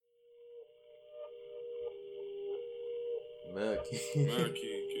Murky.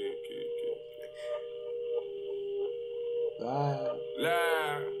 Okay. Ah.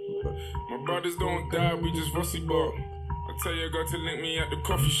 Lie. My brothers don't die, we just rusty bar. I tell your girl to link me at the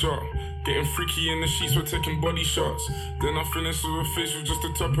coffee shop. Getting freaky in the sheets, we're taking body shots. Then I finish with a facial just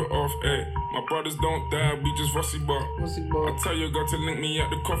to top it off. Ay, my brothers don't die, we just rusty bar. I tell your girl to link me at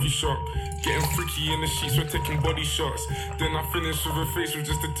the coffee shop. Getting freaky in the sheets, we're taking body shots. Then I finish with a facial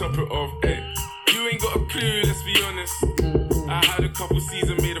just to top it off. Ay, you ain't got a clue, let's be honest. I had a couple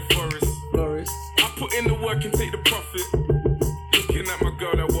seasons made a forest. I put in the work and take the profit. Looking at my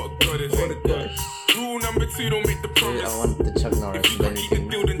girl, like what a goddess. Rule number 2, don't make the promise. I want the Chuck Norris. If you can't keep the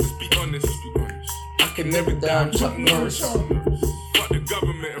deal, then just be honest. I can never down Chuck Norris. Fuck the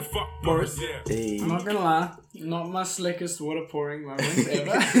government and fuck Boris, yeah. Hey. I'm not gonna lie, not my slickest water pouring moment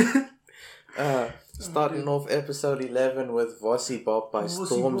ever. Starting off episode 11 with Vossi Bop by Vossi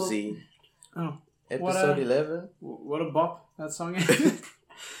Stormzy. Oh, Episode 11? what a bop that song is.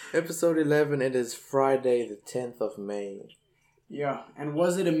 Episode 11, it is Friday the 10th of May. Yeah, and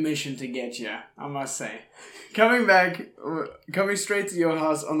was it a mission to get you? I must say. Coming straight to your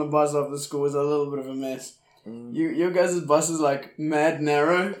house on the bus after school was a little bit of a mess. Your guys' bus is like mad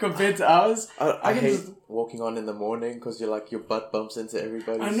narrow compared to ours. I hate walking on in the morning because you're like, your butt bumps into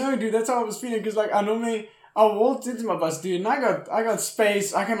everybody. I know, dude, that's how I was feeling because like I walked into my bus, dude, and I got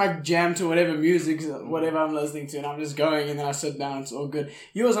space. I can like jam to whatever music, whatever I'm listening to, and I'm just going, and then I sit down. It's all good.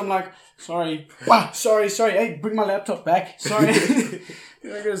 Yours, I'm like, sorry. Hey, bring my laptop back. Sorry.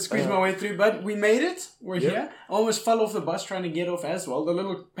 I'm gonna squeeze my way through, but we made it. We're here. I almost fell off the bus trying to get off as well. The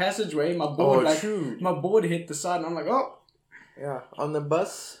little passageway, my board my board hit the side, and I'm like, oh. Yeah, on the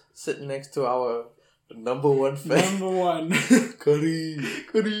bus, sitting next to our number one fan. Number one. Curry.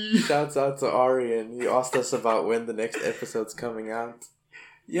 Shouts out to Arian. He asked us about when the next episode's coming out.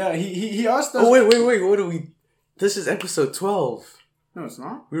 Yeah, he asked us. Oh, wait. What are we... This is episode 12. No, it's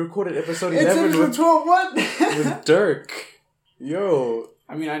not. We recorded episode It's 11 episode 12, what? with Dirk. Yo.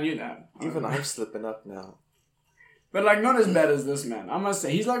 I mean, I knew that. Even I'm slipping up now. But like, not as bad as this man, I must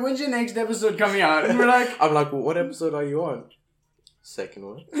say. He's like, when's your next episode coming out? And we're like... I'm like, well, what episode are you on? Second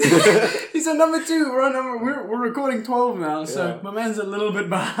one. He's on number 2. We're recording 12 now, so my man's a little bit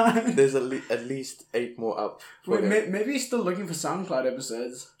behind. There's at least 8 more up. Wait, maybe he's still looking for SoundCloud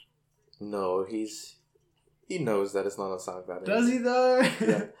episodes. No, he knows that it's not on SoundCloud. Does he though?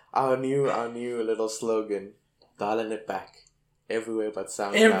 Yeah. Our new little slogan, dialing it back. Everywhere but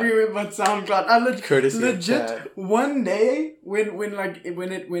SoundCloud. Everywhere but SoundCloud. I legit one day when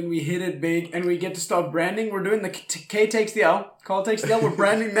we hit it big and we get to start branding, we're doing the K takes the L. Carl takes the L. We're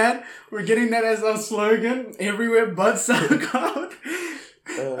branding that. We're getting that as our slogan. Everywhere but SoundCloud.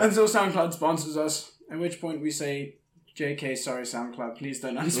 And so SoundCloud sponsors us. At which point we say, JK, sorry SoundCloud, please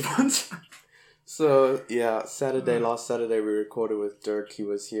don't unsponsor. So yeah, last Saturday we recorded with Dirk. He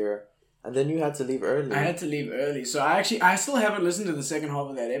was here. And then you had to leave early. I had to leave early. So I still haven't listened to the second half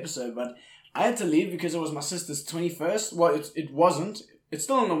of that episode, but I had to leave because it was my sister's 21st. Well, it wasn't. It's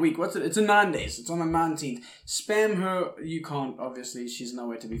still in a week. What's it? It's in 9 days. It's on the 19th. Spam her. You can't, obviously. She's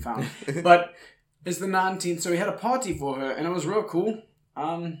nowhere to be found. But it's the 19th, so we had a party for her, and it was real cool.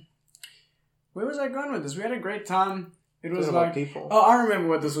 Where was I going with this? We had a great time. It was like... people. Oh, I remember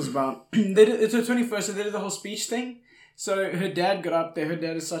what this was about. It's her 21st, so they did the whole speech thing. So her dad got up there. Her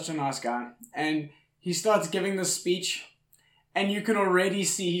dad is such a nice guy. And he starts giving this speech. And you can already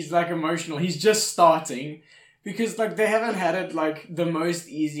see he's like emotional. He's just starting. Because like they haven't had it like the most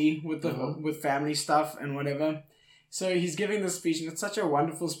easy with with family stuff and whatever. So he's giving this speech and it's such a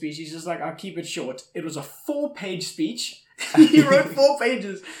wonderful speech. He's just like, I'll keep it short. It was a 4-page speech. He wrote 4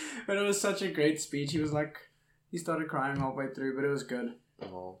 pages. But it was such a great speech. He started crying all the way through, but it was good.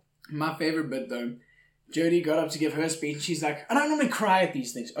 Oh. My favorite bit though. Jodie got up to give her speech. She's like, I don't normally cry at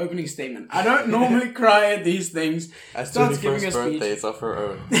these things. Opening statement. I don't normally cry at these things. Starts giving her speech. Birthdays of her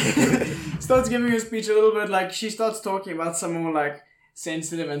own. Starts giving her speech a little bit like, she starts talking about some more like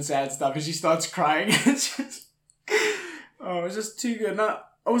sensitive and sad stuff and she starts crying. It's just too good. Now,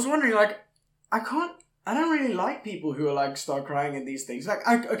 I was wondering like, I don't really like people who are like start crying at these things. Like,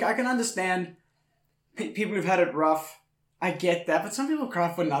 I can understand people who've had it rough. I get that, but some people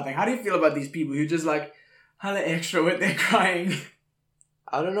cry for nothing. How do you feel about these people who just like hella extra when they're crying?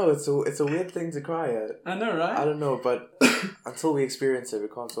 I don't know. It's a weird thing to cry at. I know, right? I don't know, but until we experience it, we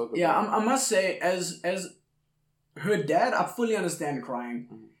can't talk about it. Yeah, I must say, as her dad, I fully understand crying.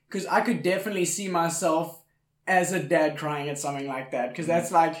 Because I could definitely see myself as a dad crying at something like that. Because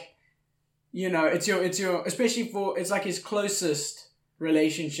that's like, you know, it's your, especially for, it's like his closest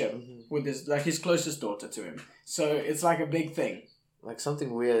relationship with his closest daughter to him. So it's like a big thing. Like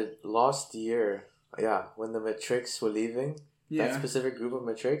something weird. Last year, Yeah, when the Matrix were leaving, that Yeah. specific group of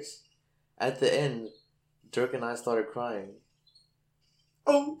Matrix, at the end, Dirk and I started crying.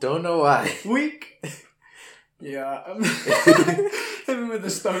 Oh, Don't know why. weak. Yeah. Him with the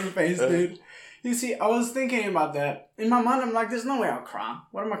stone face, dude. You see, I was thinking about that. In my mind, I'm like, there's no way I'll cry.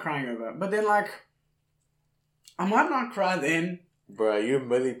 What am I crying over? But then, like, I might not cry then. Bruh, you're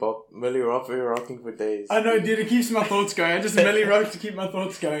Millie rocking for days. I know, dude, it keeps my thoughts going. I just Millie rock to keep my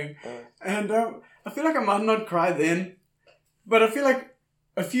thoughts going. And I feel like I might not cry then. But I feel like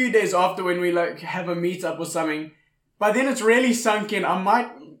a few days after when we, like, have a meet-up or something, by then it's really sunk in.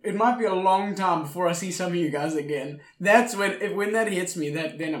 It might be a long time before I see some of you guys again. That's when that hits me,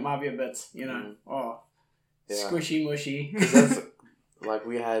 then it might be a bit, squishy mushy. That's, like,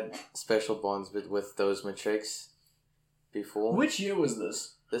 we had special bonds with those Matrix before. Which year was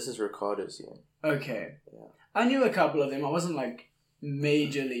this? This is Ricardo's year. Okay. Yeah. I knew a couple of them. I wasn't, like,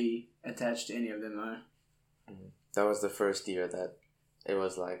 majorly attached to any of them, though. That was the first year that it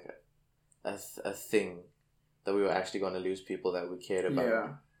was, like, a thing that we were actually going to lose people that we cared about. Yeah.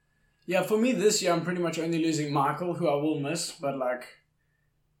 Yeah, for me this year, I'm pretty much only losing Michael, who I will miss, but, like,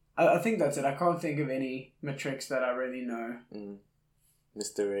 I think that's it. I can't think of any Matrix that I really know.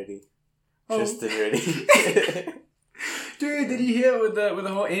 Mr. Reddy. Oh. Tristan Reddy. Dude, did you hear with the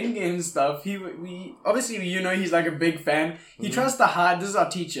whole Endgame stuff? We obviously, he's like a big fan. He tries to hide. This is our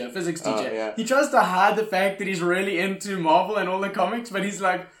teacher, physics teacher. Oh, yeah. He tries to hide the fact that he's really into Marvel and all the comics, but he's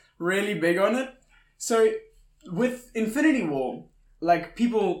like really big on it. So with Infinity War, like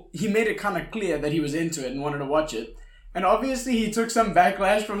he made it kind of clear that he was into it and wanted to watch it. And obviously he took some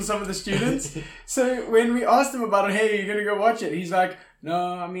backlash from some of the students. So when we asked him about it, hey, are you gonna go watch it? He's like, no,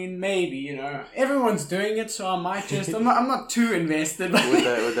 I mean, maybe, everyone's doing it, so I might just, I'm not too invested.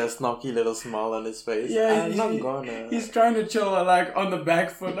 with that snarky little smile on his face. Yeah, I'm not gonna. He's trying to chill, like, on the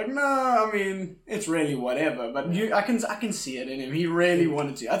back foot, like, no, I mean, it's really whatever, but I can see it in him. He really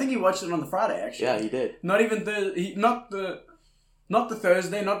wanted to. I think he watched it on the Friday, actually. Yeah, he did. Not even not the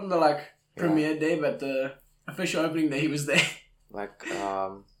Thursday, not the, like, premiere day, but the official opening day he was there. Like,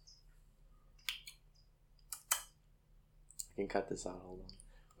 I can cut this out, hold on.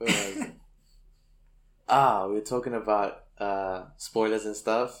 Where was it? We were talking about spoilers and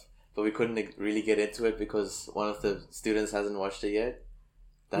stuff, but we couldn't really get into it because one of the students hasn't watched it yet.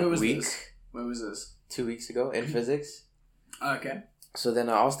 That week. Where was this? 2 weeks ago, in physics. Okay. So then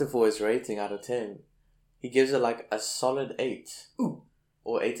I asked him for his rating out of 10. He gives it like a solid 8. Ooh.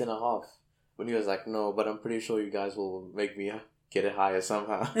 Or 8.5. When he was like, no, but I'm pretty sure you guys will make me get it higher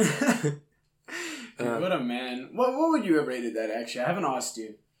somehow. What a man. What would you have rated that, actually? I haven't asked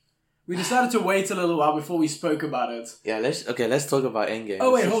you. We decided to wait a little while before we spoke about it. Yeah, let's talk about Endgame.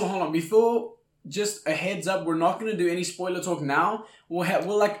 Oh, wait, hold on. Before, just a heads up, we're not going to do any spoiler talk now. We'll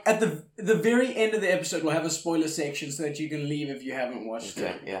like, at the very end of the episode, we'll have a spoiler section so that you can leave if you haven't watched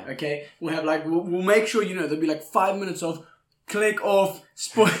it. Yeah. Okay? We'll have, like, we'll make sure, there'll be, like, 5 minutes of click off,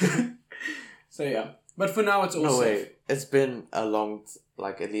 spoiler. So, yeah. But for now, it's all safe. Wait. It's been a long,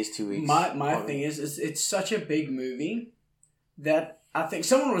 like, at least 2 weeks. My thing is, it's such a big movie that I think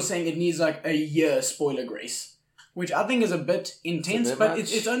someone was saying it needs, like, a year spoiler grace, which I think is a bit intense, but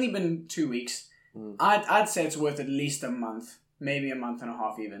it's only been 2 weeks. I'd say it's worth at least a month, maybe a month and a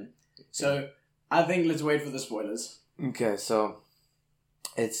half even. So I think let's wait for the spoilers. Okay, so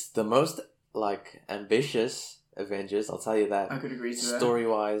it's the most, like, ambitious Avengers, I'll tell you that. I could agree to that.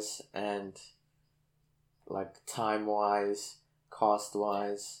 Story-wise and, like, time-wise,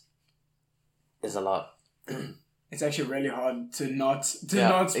 cost-wise, is a lot. It's actually really hard to not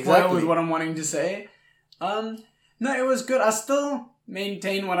spoil exactly. with what I'm wanting to say. No, it was good. I still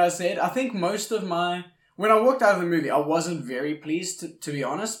maintain what I said. I think when I walked out of the movie, I wasn't very pleased, to be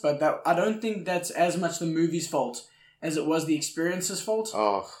honest, but I don't think that's as much the movie's fault as it was the experience's fault.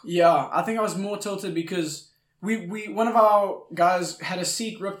 Oh. Yeah, I think I was more tilted because one of our guys had a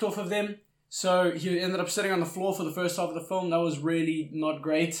seat ripped off of them, so he ended up sitting on the floor for the first half of the film. That was really not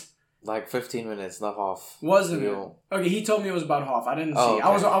great. Like 15 minutes, not half. Wasn't it? Okay, he told me it was about half. I didn't see. Okay.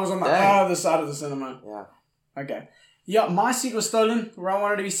 I was on the other side of the cinema. Yeah. Okay. Yeah, my seat was stolen where I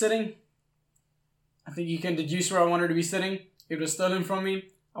wanted to be sitting. I think you can deduce where I wanted to be sitting. It was stolen from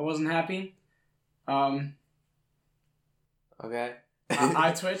me. I wasn't happy. Okay.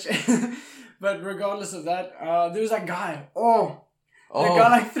 I twitch. But regardless of that, there was that guy. That guy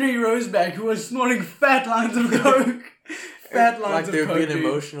like 3 rows back who was snorting fat lines of coke. Fat lines of coke. Like there'd be an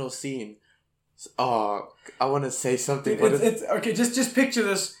emotional scene. I want to say something. It's okay. Just picture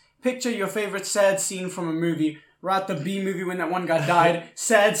this. Picture your favorite sad scene from a movie. Right at the B movie when that one guy died.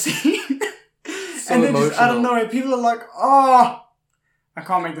 Sad scene. So and then emotional. just out of nowhere, people are like, "Oh, I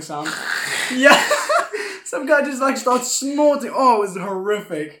can't make the sound." Yeah. Some guy just like starts snorting. Oh, it was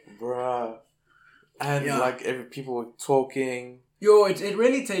horrific. Bruh. And like people were talking. Yo, it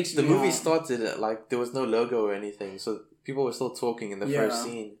really takes the me movie out. started like there was no logo or anything, so people were still talking in the first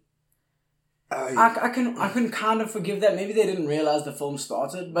scene. I can kind of forgive that. Maybe they didn't realize the film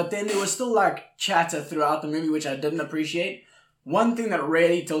started, but then there was still like chatter throughout the movie, which I didn't appreciate. One thing that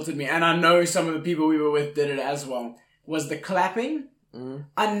really tilted me, and I know some of the people we were with did it as well, was the clapping. Mm.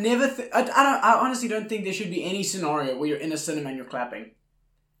 I honestly don't think there should be any scenario where you're in a cinema and you're clapping.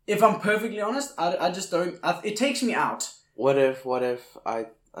 If I'm perfectly honest, I just don't. It takes me out. What if I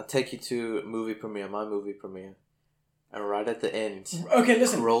take you to my movie premiere, and right at the end. Okay,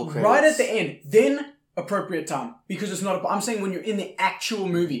 listen. Roll credits. Right at the end, then appropriate time, because it's not. I'm saying when you're in the actual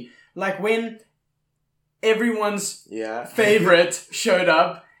movie, like when everyone's favorite showed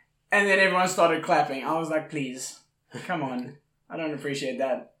up, and then everyone started clapping. I was like, please, come on. I don't appreciate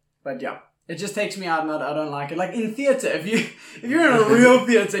that, but yeah. It just takes me out and I don't like it. Like in theatre, if you're in a real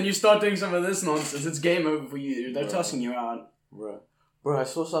theatre and you start doing some of this nonsense, it's game over for you. They're tossing you out. Bro, I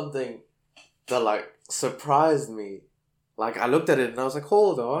saw something that like surprised me. Like I looked at it and I was like,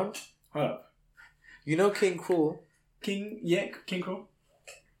 hold on. Hold up. You know King Krul? King Krul?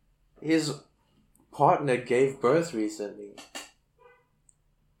 His partner gave birth recently.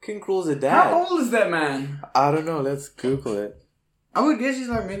 King Krul's a dad. How old is that man? I don't know, let's Google it. I would guess he's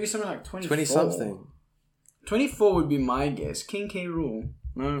like maybe something like 24. 20-something. 24 would be my guess. King K. Rool.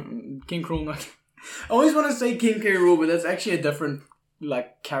 No, King Krul not. I always want to say King K. Rool, but that's actually a different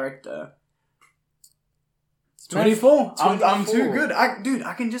like character. 24. I'm too good.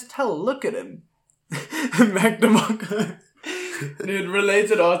 I can just tell. Look at him. Mac DeMarco. Dude,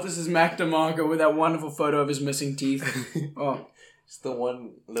 related artist is Mac DeMarco with that wonderful photo of his missing teeth. Oh. Just the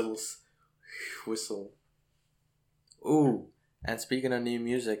one little whistle. Ooh. And speaking of new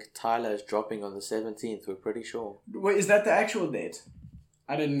music, Tyler is dropping on the 17th, we're pretty sure. Wait, is that the actual date?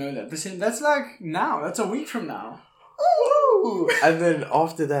 I didn't know that. That's like now. That's a week from now. Ooh! And then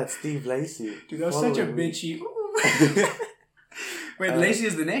after that, Steve Lacy. Dude, that was such a bitchy... Wait, Lacy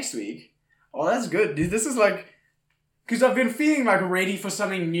is the next week? Oh, that's good, dude. This is like... Because I've been feeling like ready for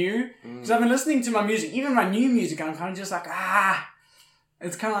something new. Because I've been listening to my music, even my new music, and I'm kind of just like,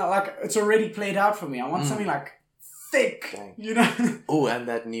 It's kind of like, it's already played out for me. I want something like... thick, Dang. You know. Oh, and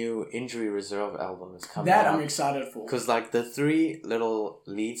that new Injury Reserve album is coming out. out. I'm excited for. Because like the 3 little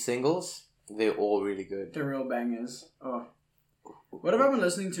lead singles, they're all really good. They're real bangers. Oh, what have I been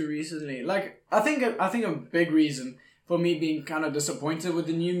listening to recently? Like, I think a big reason for me being kind of disappointed with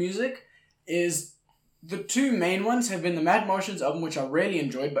the new music is the 2 main ones have been the Mad Martians album, which I really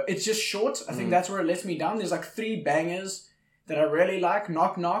enjoyed, but it's just short. I think that's where it lets me down. There's like 3 bangers that I really like.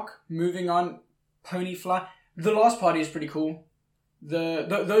 Knock Knock, Moving On, Pony Fly. The Last Party is pretty cool.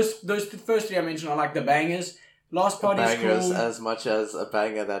 Those first 3 I mentioned are like the bangers. Last Party is cool. As much as a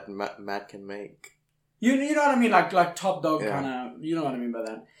banger that Matt can make. You know what I mean? Like Top Dog kind of... You know what I mean by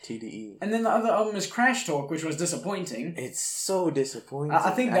that. TDE. And then the other album is Crash Talk, which was disappointing. It's so disappointing.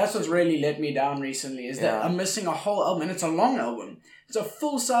 I think that's what's really let me down recently, is that I'm missing a whole album. And it's a long album. It's a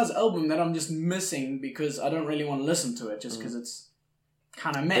full-size album that I'm just missing because I don't really want to listen to it just because it's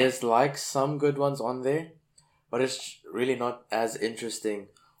kind of meh. There's like some good ones on there. But it's really not as interesting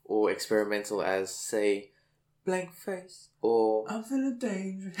or experimental as, say, Blank Face or... I'm feeling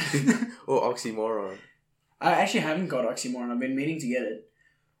dangerous. or Oxymoron. I actually haven't got Oxymoron. I've been meaning to get it.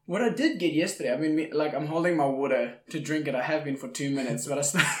 What I did get yesterday, I'm holding my water to drink it. I have been for 2 minutes,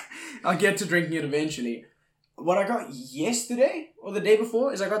 but I'll get to drinking it eventually. What I got yesterday, or the day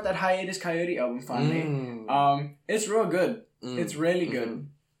before, is I got that Hiatus Coyote album finally. It's real good. It's really good.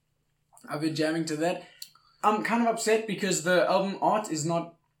 I've been jamming to that. I'm kind of upset because the album art is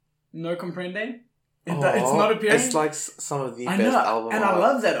not No Comprende. It's not appearing. It's like some of the best album and art. I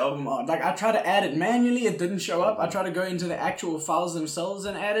love that album art. Like, I tried to add it manually, it didn't show up. I tried to go into the actual files themselves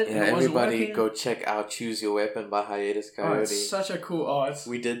and add it, and it wasn't working. Everybody go check out Choose Your Weapon by Hiatus Coyote. Oh, it's such a cool art.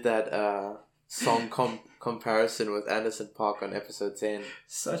 We did that song comparison with Anderson .Paak on episode 10.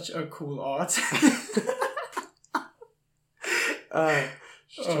 Such a cool art.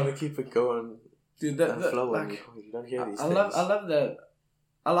 Just trying to keep it going. Dude, you don't hear these things. I love that.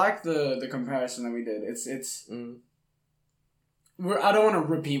 I like the comparison that we did. I don't want to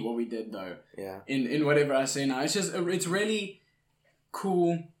repeat what we did though. Yeah. In whatever I say now, it's really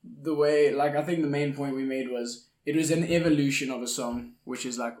cool the way. Like, I think the main point we made was it was an evolution of a song, which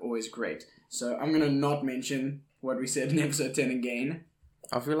is like always great. So I'm gonna not mention what we said in episode 10 again.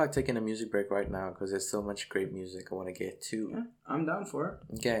 I feel like taking a music break right now because there's so much great music I want to get to. Yeah, I'm down for it.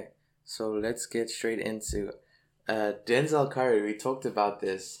 Okay. So let's get straight into Denzel Curry. We talked about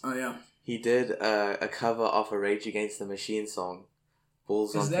this. Oh yeah. he did a cover of a Rage Against the Machine song,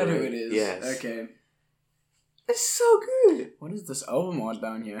 Bulls on Is that Parade. who it is? Yes. Okay. It's so good. What is this album art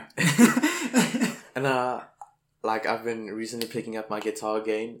down here? And like I've been recently picking up my guitar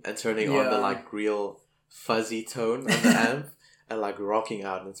again and turning on the like real fuzzy tone on the amp and like rocking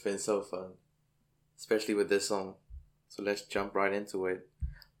out, and it's been so fun. Especially with this song. So let's jump right into it.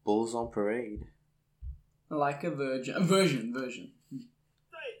 Bulls on Parade. Like a version.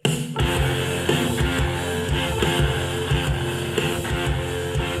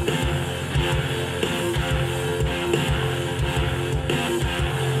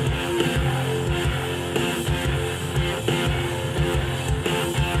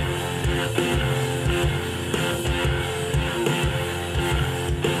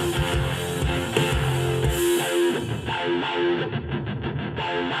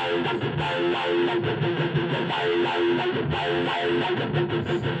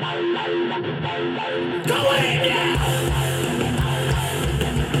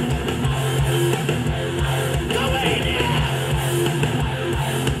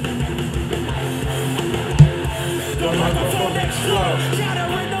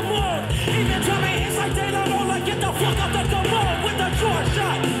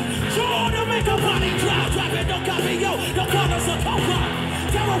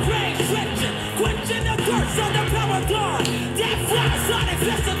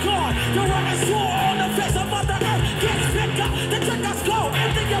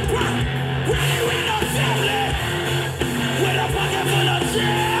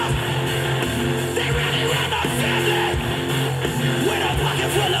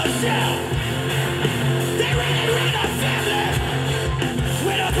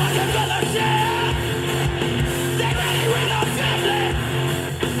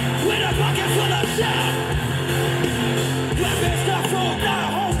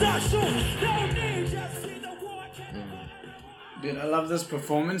 Dude, I love this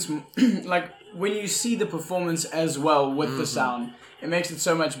performance. Like, when you see the performance as well with the sound, it makes it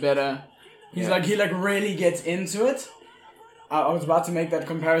so much better. He really gets into it. I was about to make that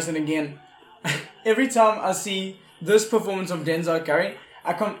comparison again. Every time I see this performance of Denzel Curry,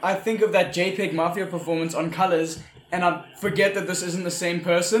 I think of that JPEG Mafia performance on Colors, and I forget that this isn't the same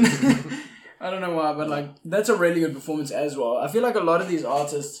person. I don't know why, but like, that's a really good performance as well. I feel like a lot of these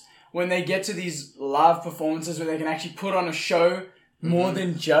artists, when they get to these live performances where they can actually put on a show more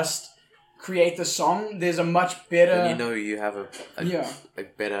than just create the song, there's a much better... And you have a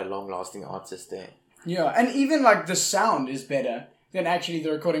better long-lasting artist there. Yeah, and even like the sound is better than actually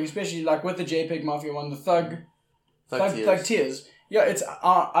the recording, especially like with the JPEG Mafia one, the Thug Tears. Yeah, it's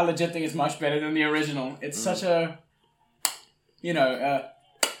I legit think it's much better than the original. It's such a,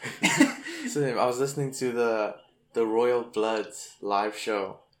 So I was listening to the Royal Bloods live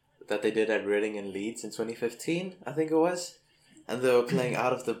show that they did at Reading and Leeds in 2015, I think it was. And they were playing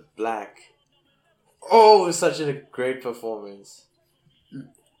Out of the Black. Oh, it was such a great performance.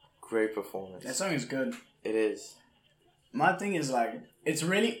 Great performance. That song is good. It is. My thing is like, it's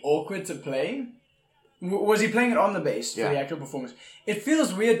really awkward to play. Was he playing it on the bass for the actual performance? It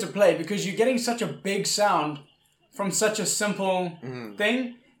feels weird to play because you're getting such a big sound from such a simple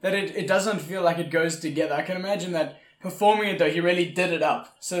thing that it doesn't feel like it goes together. I can imagine that performing it though, he really did it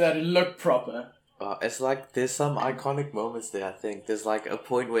up so that it looked proper. It's like there's some iconic moments there, I think. There's like a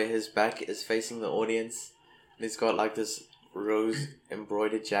point where his back is facing the audience and he's got like this rose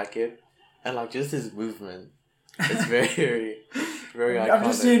embroidered jacket and like just his movement. It's very, very iconic. I'm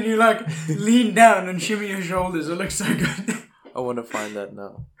just seeing you like lean down and shimmy your shoulders. It looks so good. I want to find that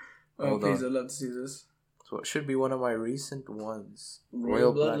now. Oh, please, I'd love to see this. So it should be one of my recent ones.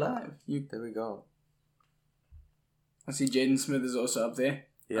 Royal Blood Live. There we go. I see Jaden Smith is also up there.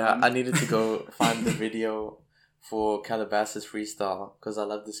 Yeah, I needed to go find the video for Calabasas Freestyle because I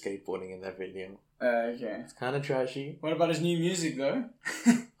love the skateboarding in that video. Okay. It's kind of trashy. What about his new music though?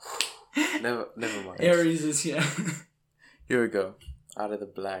 Never mind. Aries is here. Here we go. Out of the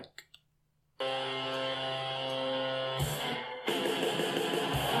Black.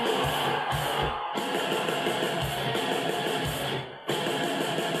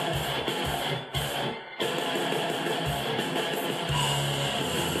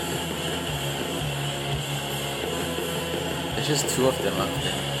 There's just two of them up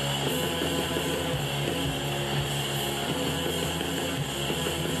there.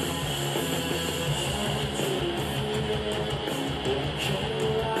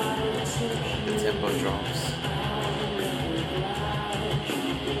 The tempo drops.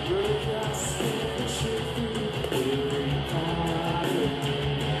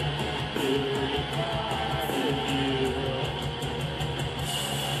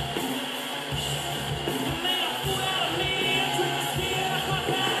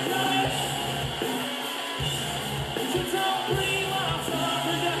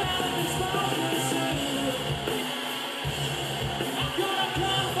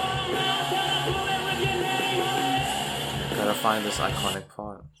 find this iconic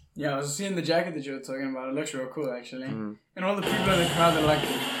part. Yeah, I was seeing the jacket that you were talking about. It looks real cool, actually. Mm. And all the people in the crowd, they're like,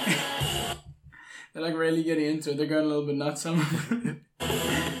 they're like really getting into it. They're going a little bit nuts. Some of them.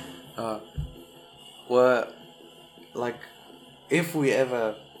 Well, like, if we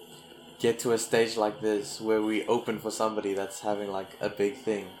ever get to a stage like this where we open for somebody that's having like a big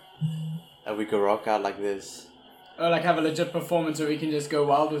thing, and we could rock out like this. Or like have a legit performance where we can just go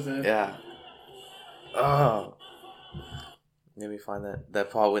wild with it. Yeah. Oh. Let me find that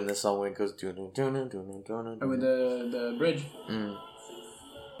part when the song when it goes Or with the bridge. Mm.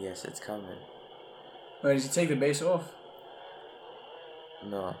 Yes, it's coming. Wait, did you take the bass off?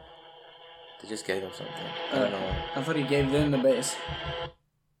 No. They just gave him something. I don't know. I thought he gave them the bass.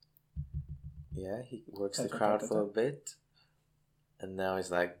 Yeah, he works the crowd for a bit. And now he's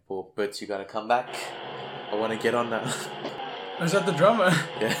like, well, Butch, you gotta come back. I wanna get on now. Is that the drummer?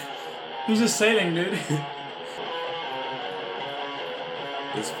 Yeah. He's just sailing, dude.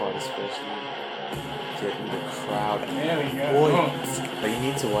 This part especially. Getting the crowd. There we go. Boy, Oh. but you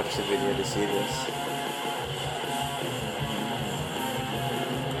need to watch the video to see this.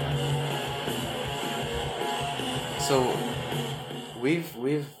 So,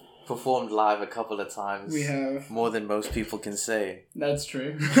 we've performed live a couple of times. We have. More than most people can say. That's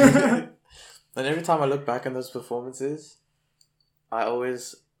true. And every time I look back on those performances, I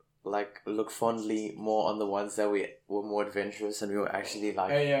always like look fondly more on the ones that we were more adventurous and we were actually like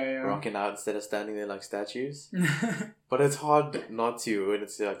rocking out instead of standing there like statues. But it's hard not to when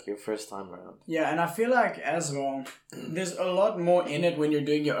it's like your first time around. Yeah, and I feel like as well, there's a lot more in it when you're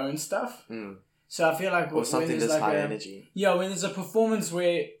doing your own stuff. Mm. So I feel like or something that's like high energy. Yeah, when there's a performance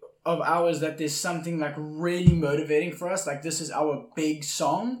of ours that there's something like really motivating for us, like this is our big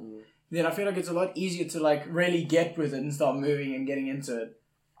song, then I feel like it's a lot easier to like really get with it and start moving and getting into it.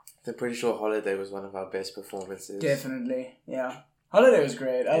 I'm pretty sure Holiday was one of our best performances. Definitely, yeah. Holiday was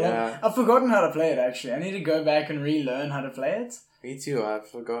great. I've forgotten how to play it actually. I need to go back and relearn how to play it. Me too, I've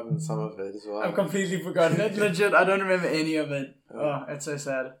forgotten some of it as well. I've completely forgotten it. Legit, I don't remember any of it. Oh, it's so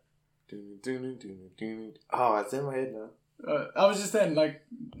sad. Oh, it's in my head now. I was just saying, like,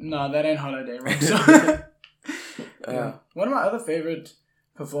 no, that ain't Holiday, right? So, yeah. One of my other favorite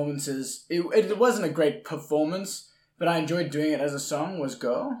performances, it wasn't a great performance, but I enjoyed doing it as a song, was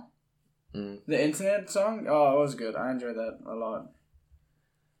Girl. The internet song. Oh, it was good. I enjoyed that a lot.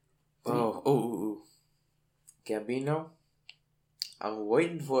 Gambino. I'm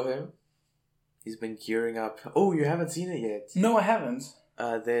waiting for him. He's been gearing up. Oh, you haven't seen it yet? No, I haven't.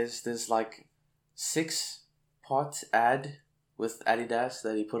 There's this like 6-part ad with Adidas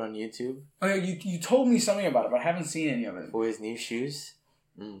that he put on YouTube. Oh yeah, you told me something about it, but I haven't seen any of it. For his new shoes.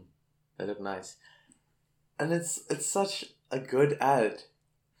 They look nice. And it's such a good ad.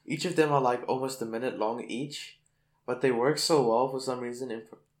 Each of them are like almost a minute long each, but they work so well for some reason in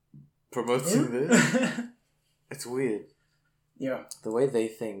promoting this. It's weird. Yeah. The way they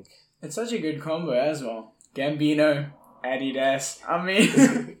think. It's such a good combo as well. Gambino, Adidas. I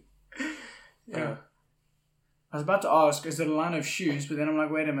mean... yeah. I was about to ask, is it a line of shoes? But then I'm like,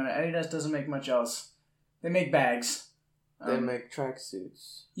 wait a minute, Adidas doesn't make much else. They make bags. They make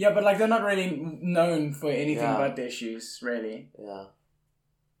tracksuits. Yeah, but like they're not really known for anything but their shoes, really. Yeah.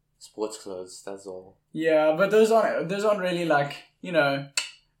 Sports clothes, that's all. Yeah, but those aren't really like, you know,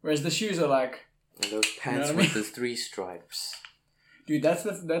 whereas the shoes are like... And those pants with the 3 stripes. Dude, that's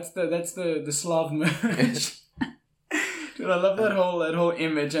the Slav merch. Dude, I love that whole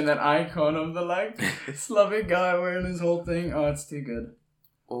image and that icon of the like Slavic guy wearing his whole thing. Oh, it's too good.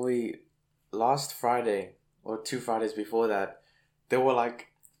 Well, last Friday or 2 Fridays before that, there were like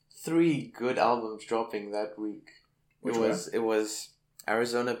 3 good albums dropping that week. It was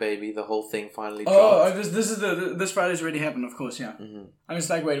Arizona Baby, the whole thing finally dropped. Oh, this Friday's already happened, of course, yeah. Mm-hmm. I'm just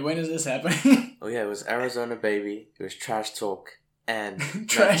like, wait, when is this happening? Oh yeah, it was Arizona Baby, it was Trash Talk, and...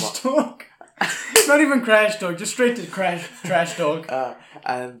 Trash Talk? Not even Crash Talk, just straight to Trash Talk.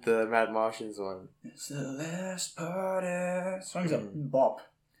 And the Mad Martians one. It's the last party. Song's a bop.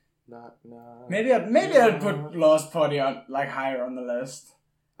 No. Maybe I'd put Last Party on like higher on the list.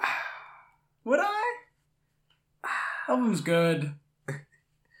 Would I? Album's good.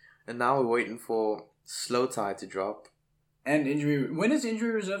 And now we're waiting for Slow Tie to drop. And Injury... When is Injury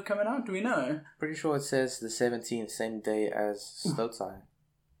Reserve coming out? Do we know? Pretty sure it says the 17th, same day as Slow Tie.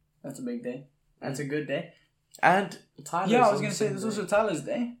 That's a big day. That's a good day. And Tyler's I was going to say, there's also Tyler's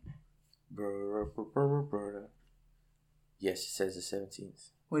Day. Yes, it says the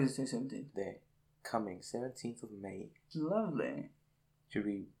 17th. What does it say 17th? Day. Coming, 17th of May. Lovely.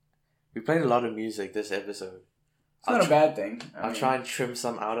 We played a lot of music this episode. It's not a bad thing. I'll try and trim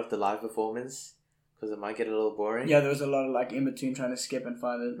some out of the live performance. because it might get a little boring. Yeah, there was a lot of like in between trying to skip and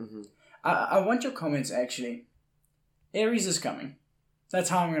find it. Mm-hmm. I want your comments actually. Aries is coming. That's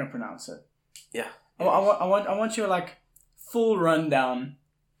how I'm gonna pronounce it. Yeah. I want your like full rundown.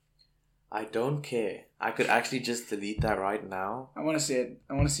 I don't care. I could actually just delete that right now. I want to see it.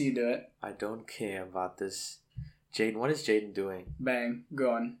 I want to see you do it. I don't care about this. Jaden, what is Jaden doing? Bang,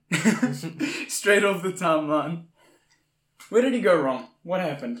 go on. Straight off the timeline. Where did he go wrong? What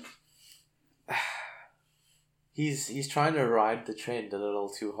happened? He's trying to ride the trend a little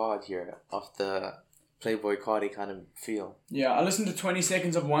too hard here of the Playboy Cardi kind of feel. Yeah, I listened to 20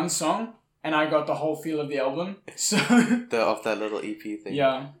 seconds of one song and I got the whole feel of the album. So Of that little EP thing.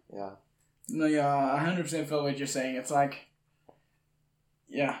 Yeah. Yeah. No, yeah, I 100% feel what you're saying. It's like,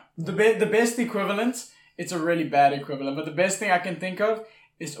 yeah, the best equivalent. It's a really bad equivalent, but the best thing I can think of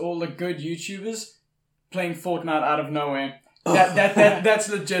is all the good YouTubers playing Fortnite out of nowhere. That's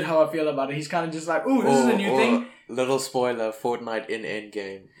legit how I feel about it. He's kind of just like, ooh, this is a new thing. Little spoiler: Fortnite in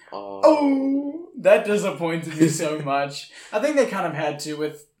Endgame. Oh, that disappointed me so much. I think they kind of had to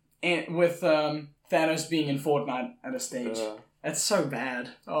with Thanos being in Fortnite at a stage. That's so bad.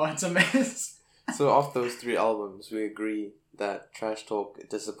 Oh, it's a mess. So off those 3 albums, we agree that Trash Talk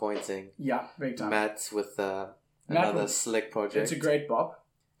disappointing. Yeah, big time. Matt's with another slick project. It's a great bop.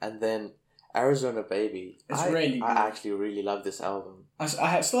 And then Arizona Baby. It's really good. I actually really love this album.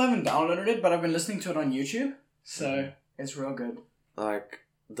 I still haven't downloaded it, but I've been listening to it on YouTube, so it's real good. Like,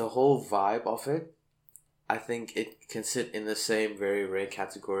 the whole vibe of it, I think it can sit in the same very rare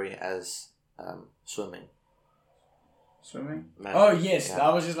category as Swimming. Swimming? Man, oh, yes. yeah.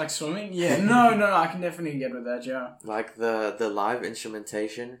 I was just like, swimming? Yeah. No, I can definitely get with that, yeah. Like, the live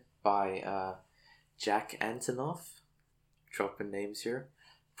instrumentation by Jack Antonoff. Dropping names here.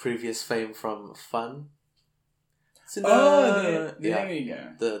 Previous fame from Fun. There you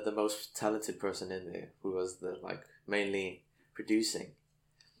go. The most talented person in there, who was the mainly producing.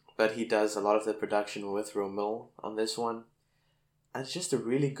 But he does a lot of the production with Romil on this one. And it's just a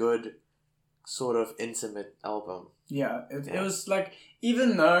really good sort of intimate album. Yeah, it was like,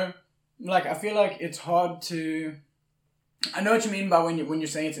 even though, like, I feel like it's hard to... I know what you mean by when you're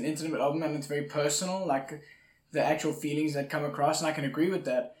saying it's an intimate album and it's very personal, like the actual feelings that come across, and I can agree with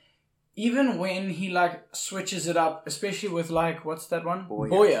that. Even when he switches it up, especially with what's that one?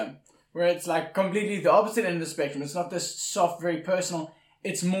 Boya. Where it's completely the opposite end of the spectrum. It's not this soft, very personal.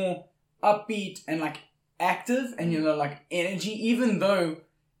 It's more upbeat and active and energy. Even though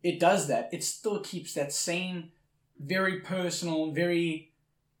it does that, it still keeps that same very personal, very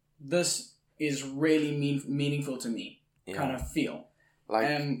this is really meaningful to me kind of feel.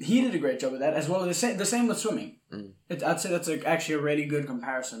 And he did a great job with that, as well as the same with Swimming. I'd say that's actually a really good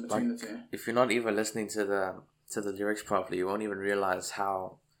comparison between the two. If you're not even listening to the lyrics properly, you won't even realize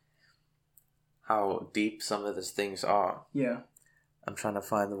how deep some of these things are. Yeah. I'm trying to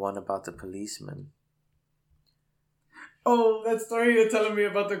find the one about the policeman. Oh, that story you're telling me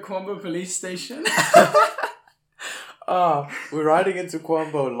about the Kwambo police station? We're riding into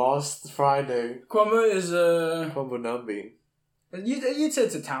Kwambo last Friday. Kwambo is Kwambo Nambi. You'd say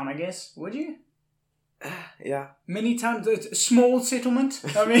it's a town, I guess, would you? Yeah. Mini town, small settlement,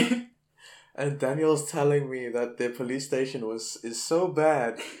 I mean. And Daniel's telling me that the police station is so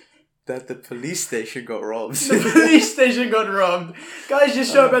bad that the police station got robbed. The police station got robbed. Guys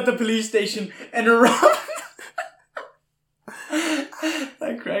just show up at the police station and rob.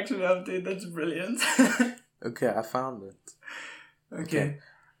 That cracks me up, dude. That's brilliant. Okay, I found it. Okay.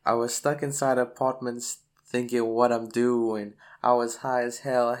 I was stuck inside apartments thinking what I'm doing. I was high as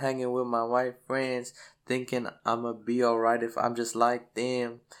hell, hanging with my white friends, thinking I'ma be alright if I'm just like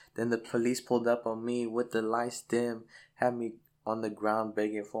them. Then the police pulled up on me with the lights dim, had me on the ground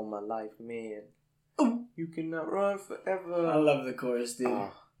begging for my life, man. Oh, you cannot run forever. I love the chorus, dude.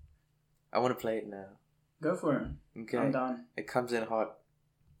 I want to play it now. Go for it. Okay. I'm down. It comes in hot.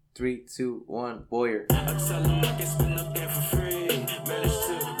 3, 2, 1, Boyer. I tell them I can spin up there for free. Manage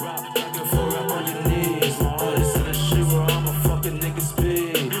to rock back and forth on your knees. Bullets in the shit where all my fucking niggas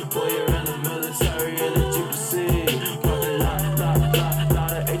be. Boyer in the military in the deep sea. Parking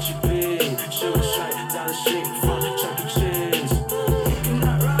lot of HEB. Shoot straight down the street from Chuck E. Cheese. You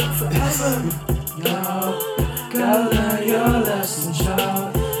cannot run forever. No, gotta learn your lesson,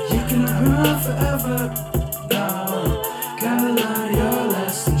 child. You cannot run forever. No, gotta learn your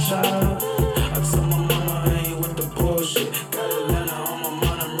lesson, child. I tell my mama I ain't with the bullshit. Got Atlanta on my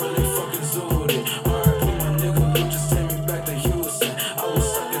mind, I'm really fucking zooted. R.I.P. my nigga Luke, just take me back to Houston. I was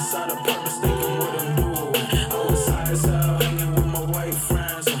stuck inside a purpose, thinking what I'm doing. I was high as hell, hanging with my white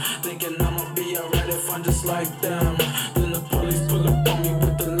friends, thinking I'ma be alright if I'm just like them. Then the police pull up on me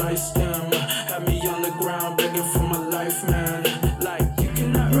with the lights dim. Had me on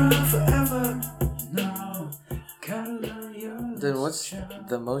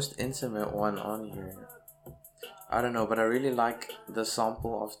the most intimate one on here. I don't know, but I really like the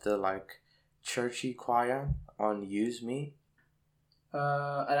sample of the like churchy choir on "Use Me."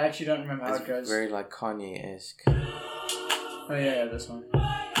 I actually don't remember how It's it goes. very like Kanye-esque. Oh yeah, this one.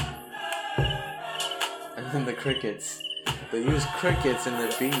 And then the crickets. They use crickets in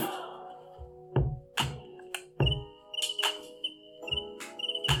the beat.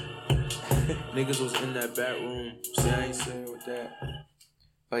 Niggas was in that back room. See, I ain't saying with that.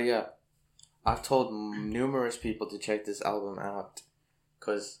 But yeah, I've told numerous people to check this album out,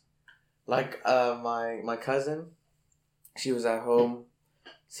 cause, like, my cousin, she was at home,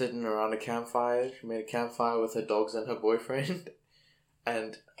 sitting around a campfire. She made a campfire with her dogs and her boyfriend,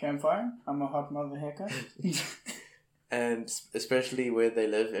 and Campfire. I'm a hot mother haircut. and especially where they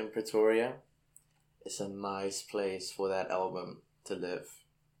live in Pretoria, it's a nice place for that album to live.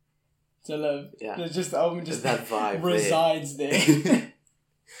 To live. Yeah. There's just the album just That vibe resides there.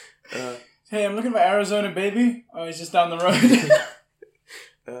 Uh, Hey, I'm looking for Arizona, baby. Oh, he's just down the road.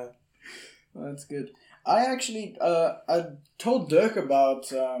 uh, Well, that's good. I actually, I told Dirk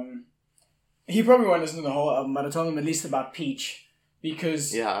about, he probably won't listen to the whole album, but I told him at least about Peach.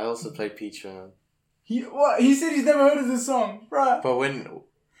 Because yeah, I also played Peach for him. he said he's never heard of this song, bruh. But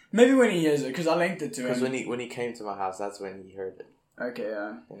Maybe when he hears it, because I linked it to because him. when he came to my house, that's when he heard it. Okay,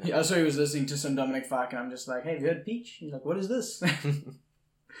 Yeah. I saw he was listening to some Dominic Fike, and I'm just like, hey, have you heard Peach? He's like, what is this?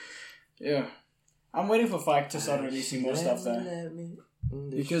 Yeah. I'm waiting for Fike to start releasing more stuff, though.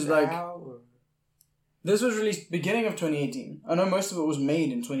 Because, like, this was released beginning of 2018. I know most of it was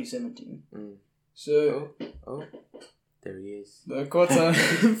made in 2017. Mm. So, Oh, there he is. the quarter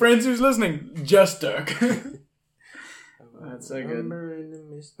friends who's listening, just Dirk. That's so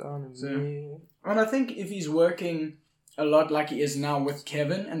good. So, and I think if he's working a lot like he is now with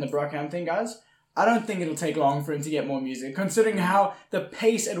Kevin and the Brockhampton guys, I don't think it'll take long for him to get more music, considering how the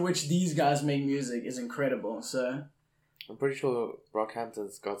pace at which these guys make music is incredible. So I'm pretty sure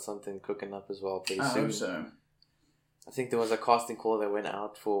Brockhampton's got something cooking up as well pretty I soon. hope so. I think there was a casting call that went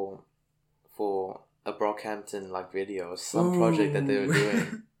out for a Brockhampton like video, some project that they were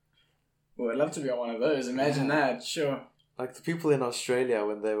doing. Well, I'd love to be on one of those. Imagine that. Sure. Like the people in Australia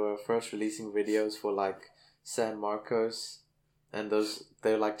when they were first releasing videos for like San Marcos, and those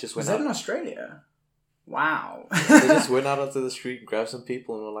they like just went Was that out. in Australia? Wow. They just went out onto the street, grabbed some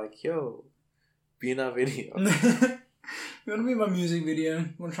people, and were like, "Yo, be in our video." You want to be in my music video? You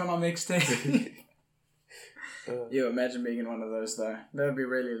want to try my mixtape? Yo, imagine being in one of those though. That would be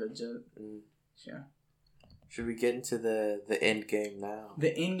really legit. Sure. Should we get into the end game now?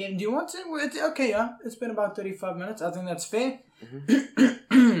 The end game. Do you want to? Well, okay, yeah. It's been about 35 minutes. I think that's fair.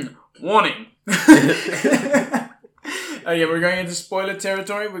 Warning. Okay, we're going into spoiler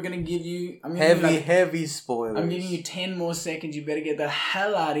territory. We're going to give you... Heavy spoilers. I'm giving you 10 more seconds. You better get the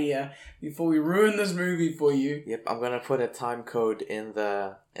hell out of here before we ruin this movie for you. Yep, I'm gonna put a time code in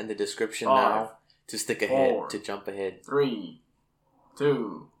the description 5, now to stick ahead, 4, to jump ahead. 3,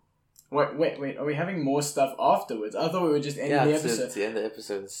 2... Wait. Are we having more stuff afterwards? I thought we were just ending the episode. To end the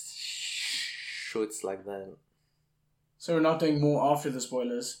episode. Shorts like that. So we're not doing more after the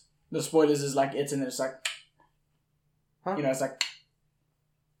spoilers. The spoilers is like it's and then it's like... Huh? You know, it's like...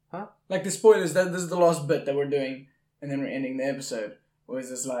 Huh? Like the spoilers, this is the last bit that we're doing, and then we're ending the episode. Or is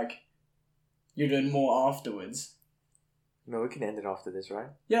this like... You're doing more afterwards? No, we can end it after this, right?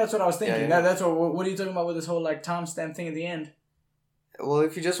 Yeah, that's what I was thinking. Yeah. That's what are you talking about with this whole like timestamp thing at the end? Well,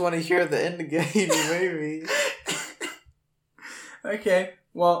 if you just want to hear the end game, maybe. Okay,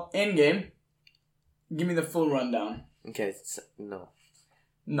 well, end game. Give me the full rundown. Okay, no.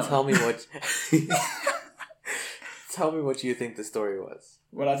 No. Tell me what... Tell me what you think the story was.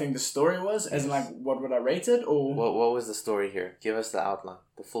 What I think the story was, as in like, what would I rate it, or... What was the story here? Give us the outline,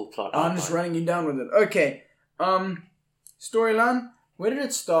 the full plot I'm outline. just running you down with it. Okay, storyline, where did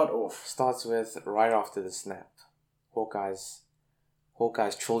it start off? Starts with right after the snap.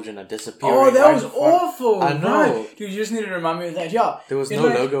 Hawkeye's children are disappearing. Oh, that right was in front. awful! I know. Right. Dude, you just need to remind me of that. Yeah. There was it no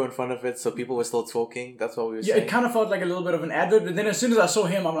like- logo in front of it, so people were still talking. That's what we were Yeah, saying. it kind of felt like a little bit of an advert, but then as soon as I saw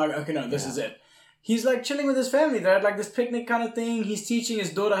him, I'm like, okay, no, this is it. He's like chilling with his family. They're at like this picnic kind of thing. He's teaching his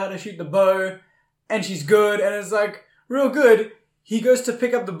daughter how to shoot the bow, and she's good, and it's like real good. He goes to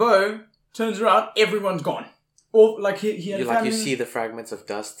pick up the bow, turns around, everyone's gone. Or like he had a family. You see the fragments of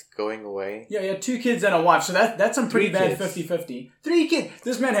dust going away. Yeah, he had 2 kids and a wife, so that's some pretty 3 bad kids. 50-50. 3 kids.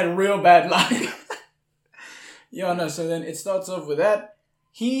 This man had real bad luck. Yeah, no. So then it starts off with that.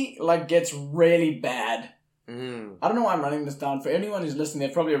 He like gets really bad. I don't know why I'm running this down. For anyone who's listening,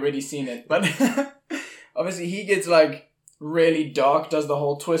 they've probably already seen it. But obviously he gets like really dark, does the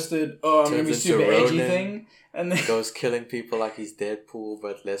whole twisted, I'm going to be Turns super into edgy Ronin. thing. And then Goes killing people like he's Deadpool,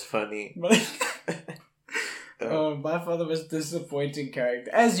 but less funny. by far the most disappointing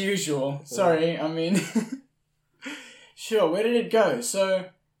character, as usual. Sorry, I mean, sure. Where did it go? So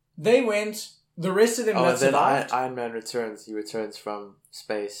they went. The rest of them Oh, that and then survived. Iron Man returns. He returns from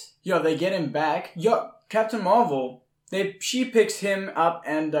space. Yeah, they get him back. Yeah, Captain Marvel. She picks him up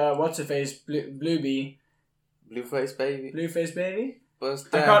and what's her face, Blueface baby.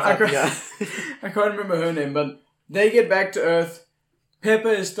 Bust I down, can't- yeah. I can't remember her name, but they get back to Earth. Pepper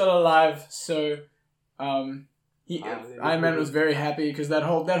is still alive, so Iron Man was very happy because that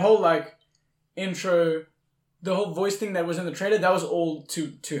whole like intro, the whole voice thing that was in the trailer, that was all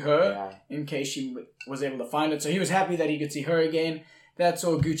to her Yeah. in case she was able to find it. So he was happy that he could see her again. That's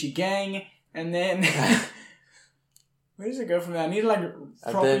all Gucci Gang, and then where does it go from there? I need to like And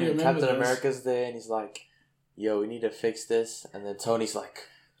properly then remember Captain this. America's there, and he's like, "Yo, we need to fix this." And then Tony's like,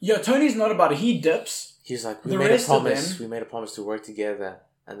 Yeah, Tony's not about it. He dips. "He's like, The rest of them- We made a promise to work together."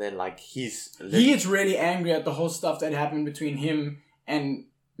 And then like He gets really angry at the whole stuff that happened between him and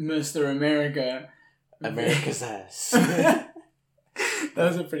Mr. America. America's ass. That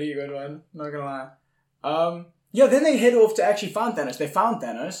was a pretty good one, not gonna lie. Yeah, then they head off to actually find Thanos. They found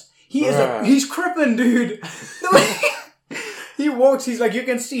Thanos. He's crippin', dude. The way he walks, he's like, you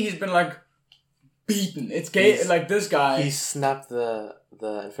can see he's been like beaten. It's gay, like this guy. He snapped the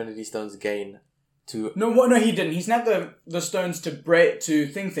Infinity Stones again to No, he didn't. He snapped the stones to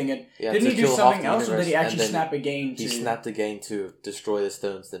thing it. Yeah, Didn't to he do kill something half the else, or did he universe, actually and then snap again? he snapped again to destroy the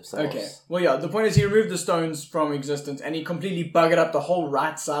stones themselves. Okay. Well, yeah, the point is he removed the stones from existence and he completely buggered up the whole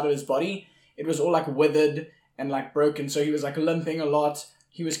right side of his body. It was all like withered and like broken, so he was like limping a lot.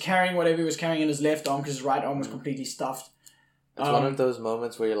 He was carrying whatever he was carrying in his left arm because his right arm was completely stuffed. It's one of those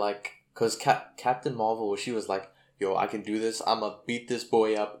moments where you're like, because Captain Marvel, she was like, "Yo, I can do this. I'ma beat this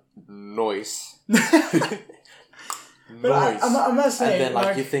boy up." Noise. But I must say, and then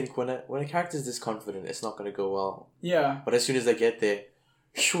like you think when a character's this confident, it's not gonna go well. Yeah. But as soon as they get there,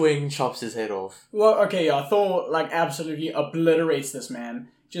 swing chops his head off. Well, okay, yeah, Thor like absolutely obliterates this man.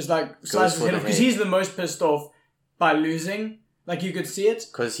 Just like slices his for head the off because head. he's the most pissed off by losing. Like you could see it.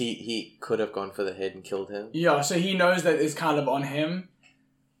 Because he could have gone for the head and killed him. Yeah, so he knows that it's kind of on him.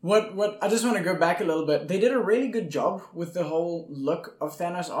 What I just want to go back a little bit. They did a really good job with the whole look of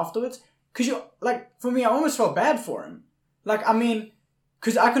Thanos afterwards. Cause for me, I almost felt bad for him. Like, I mean,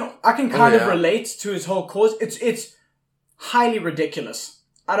 cause I can kind of relate to his whole cause. It's highly ridiculous.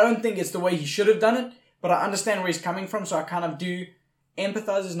 I don't think it's the way he should have done it, but I understand where he's coming from, so I kind of do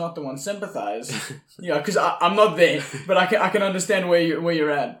empathize is not the one, sympathize. Yeah, because I'm not there, but I can understand where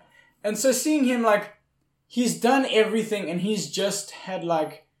you're at. And so seeing him, like, he's done everything and he's just had,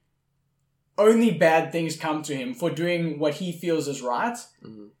 like, only bad things come to him for doing what he feels is right.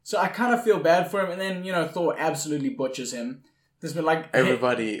 Mm-hmm. So I kind of feel bad for him. And then, Thor absolutely butchers him. There's been, like...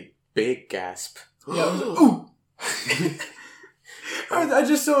 Everybody, big gasp. Yeah, it was, ooh! I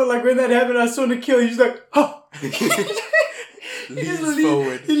just saw, like, when that happened, I saw Nikhil, he's like, oh! Leans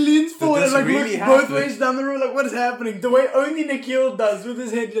forward. He leans forward and, like, really looks both happened? ways down the road, like, what is happening? The way only Nikhil does with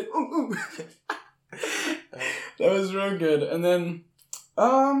his head, he's like, ooh, ooh. That was real good. And then,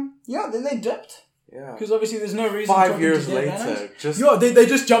 then they dipped. Yeah. Because obviously there's no reason 5 talking years to dead later, Thanos. They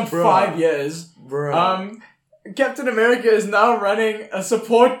just jumped Bruh. 5 years. Bro. Captain America is now running a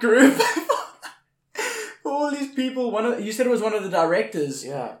support group for all these people. You said it was one of the directors.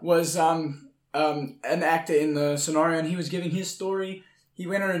 Yeah. Was an actor in the scenario, and he was giving his story. He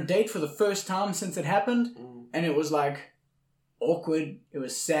went on a date for the first time since it happened, and it was like awkward. It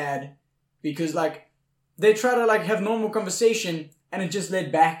was sad because like they try to like have normal conversation, and it just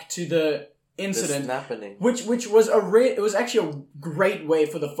led back to the incident, happening. which was it was actually a great way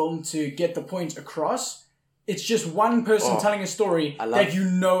for the film to get the point across. It's just one person telling a story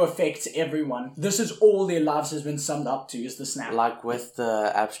that affects everyone. This is all their lives has been summed up to, is the snap. Like with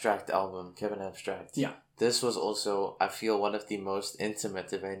the Abstract album, Kevin Abstract. Yeah. This was also, I feel, one of the most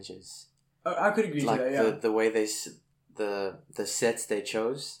intimate Avengers. I could agree like with that, yeah. the way the sets they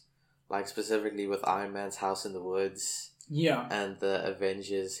chose, like specifically with Iron Man's house in the woods. Yeah. And the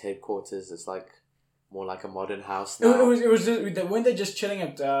Avengers headquarters is like more like a modern house now. It was just, weren't they just chilling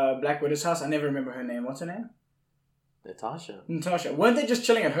at Black Widow's house? I never remember her name. What's her name? Natasha. Weren't they just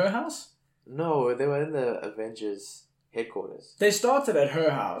chilling at her house? No, they were in the Avengers headquarters. They started at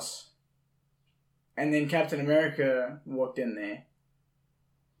her house. And then Captain America walked in there.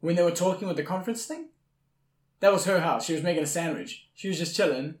 When they were talking with the conference thing? That was her house. She was making a sandwich. She was just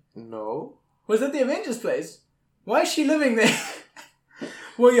chilling. No. Was that the Avengers place? Why is she living there?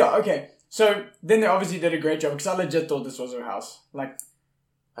 Well, yeah, okay. So, then they obviously did a great job, because I legit thought this was her house. Like...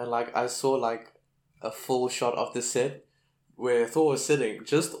 And like, I saw like a full shot of the set where Thor was sitting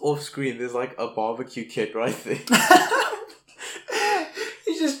just off screen. There's like a barbecue kit right there.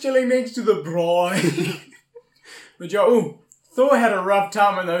 He's just chilling next to the braai. But Thor had a rough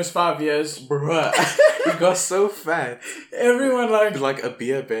time in those 5 years. Bruh, he got so fat. Everyone Like a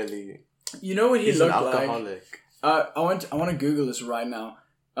beer belly. you know what he He's an looked like? alcoholic. I want to Google this right now.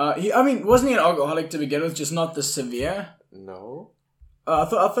 Wasn't he an alcoholic to begin with? Just not the severe. No. I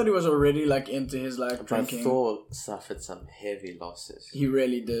thought he was already like into his like But drinking. Thor suffered some heavy losses. He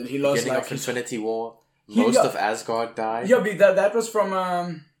really did. He lost Beginning like of his, Infinity War, most of Asgard died. yeah, but that was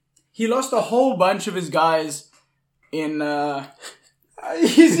from he lost a whole bunch of his guys in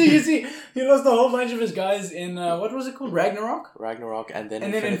you see he lost a whole bunch of his guys in what was it called, Ragnarok, and then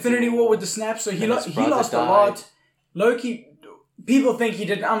Infinity War with the snap. So he Then his he brother lost a died. lot. Loki, people think he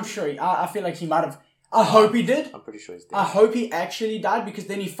didn't. I'm sure. I feel like he might have. I hope he did. I'm pretty sure he's dead. I hope he actually died, because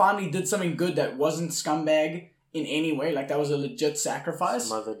then he finally did something good that wasn't scumbag in any way. Like that was a legit sacrifice. His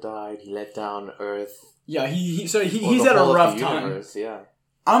mother died. He let down Earth. Yeah, he's Or had the a whole of rough the time. universe, yeah.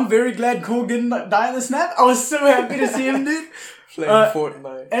 I'm very glad Korg didn't die in the snap. I was so happy to see him, dude. Playing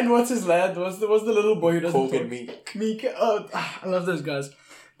Fortnite. And what's his lad? What's the little boy who doesn't Korg talk? and Meek. Meek. Oh, I love those guys.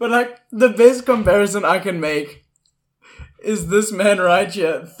 But like the best comparison I can make is this man right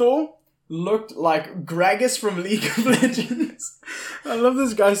here. Thor looked like Gragas from League of Legends. I love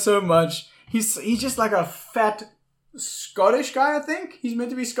this guy so much. He's just like a fat Scottish guy, I think. He's meant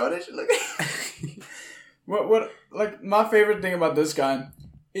to be Scottish. Look. What like my favorite thing about this guy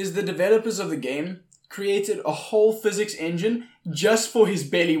is the developers of the game created a whole physics engine just for his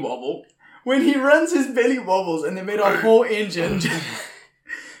belly wobble. When he runs, his belly wobbles, and they made a whole engine.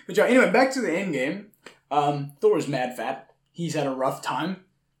 But yeah, anyway, back to the end game. Thor is mad fat. He's had a rough time.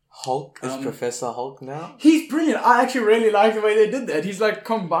 Hulk is Professor Hulk now. He's brilliant. I actually really like the way they did that. He's like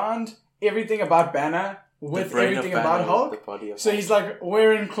combined everything about Banner with everything about Hulk. The body of So Hulk. he's like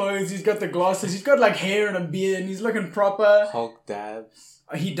wearing clothes, he's got the glasses, he's got like hair and a beard, and he's looking proper. Hulk dabs.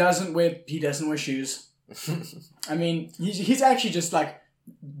 He doesn't wear shoes. I mean, he's actually just like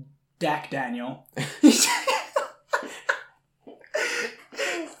Dak Daniel.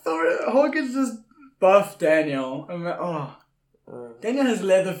 Hulk is just buff Daniel. I mean, Daniel has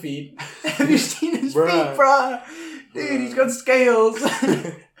leather feet. Have you seen his feet, bruh? Dude, he's got scales.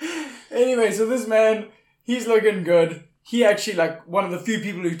 Anyway, so this man, he's looking good. He actually like one of the few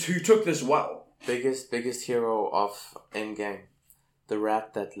people who took this well. Biggest hero of Endgame. The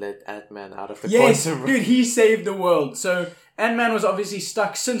rat that let Ant-Man out of the Yes, quantum dude, he saved the world. So Ant-Man was obviously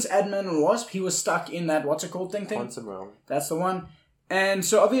stuck since Ant-Man and Wasp. He was stuck in that what's it called thing. quantum realm. That's the one. And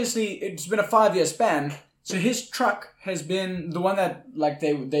so obviously it's been a 5-year span. So his truck has been the one that like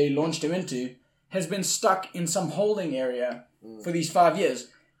they launched him into has been stuck in some holding area for these 5 years.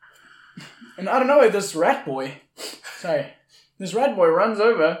 And I don't know, this rat boy runs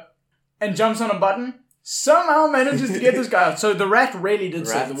over and jumps on a button. Somehow manages to get this guy out. So the rat really did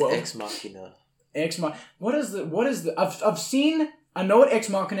save the world. Ex Machina. What is the? I've seen. I know what Ex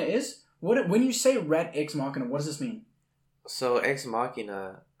Machina is. When you say rat Ex Machina, what does this mean? So Ex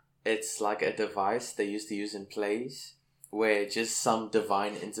Machina, it's like a device they used to use in plays where just some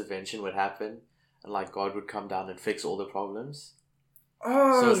divine intervention would happen and like God would come down and fix all the problems.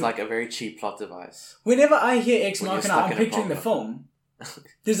 Oh, So it's like a very cheap plot device. whenever I hear Ex When you're Machina, stuck I'm in a picturing the problem. film.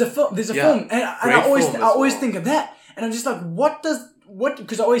 There's a film, and Great I always film as well. think of that, and I'm just like, what?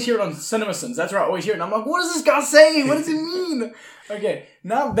 Because I always hear it on CinemaSins. That's where I always hear it. And I'm like, what does this guy say? What does it mean? Okay,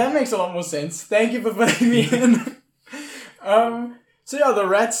 now that makes a lot more sense. Thank you for putting me in. So yeah, the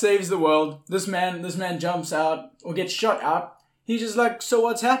rat saves the world. This man jumps out or gets shot out. He's just like, so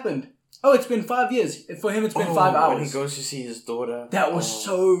what's happened? Oh, it's been 5 years. For him, it's been 5 hours. When he goes to see his daughter. That was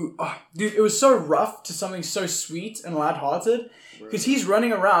dude, it was so rough to something so sweet and lighthearted. Because he's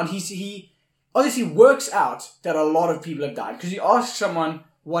running around, he obviously works out that a lot of people have died. Because he asks someone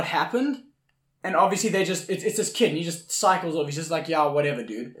what happened, and obviously it's this kid, and he just cycles off. He's just like, yeah, whatever,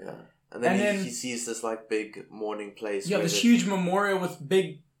 dude. Yeah. And then he sees this like big mourning place. Yeah, where this huge memorial with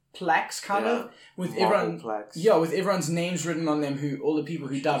big plaques, kind of, with everyone. Plaques. Yeah, with everyone's names written on them. All the people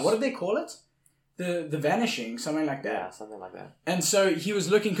who died. What did they call it? The vanishing, something like that. Yeah, something like that. And so he was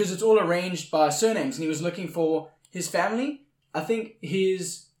looking, because it's all arranged by surnames, and he was looking for his family. I think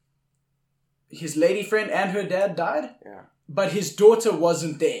his lady friend and her dad died. Yeah. But His daughter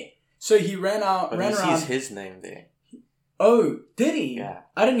wasn't there. So he ran around. sees his name there. Oh, did he? Yeah.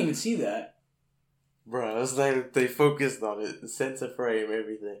 I didn't even see that. Bro, it was like they focused on it. Center frame,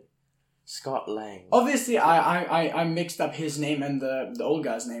 everything. Scott Lang. Obviously, I mixed up his name and the old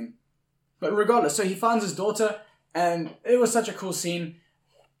guy's name. But regardless, so he finds his daughter, and it was such a cool scene.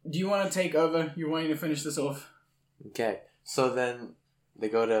 do you want to take over? You're wanting to finish this off. Okay, so then they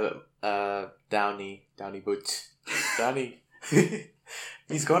go to Downey Butch. Downey.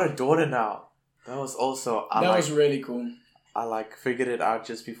 He's got a daughter now. That was also... That was really cool. I figured it out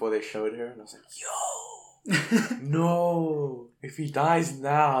just before they showed her, and I was like, yo, no, if he dies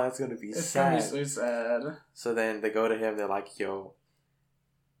now, that's gonna be sad. It's gonna be so sad. So then they go to him, they're like, yo,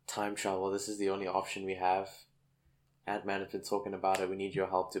 time travel, this is the only option we have. Ant-Man has been talking about it, we need your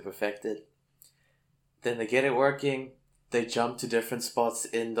help to perfect it. Then they get it working, they jump to different spots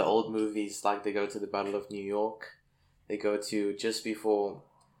in the old movies, like they go to the Battle of New York, they go to just before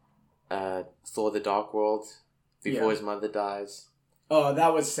Thor the Dark World, before his mother dies. Oh,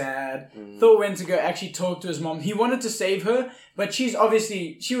 that was sad. Thor went to go actually talk to his mom. He wanted to save her, but she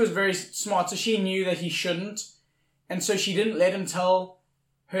was very smart, so she knew that he shouldn't. And so she didn't let him tell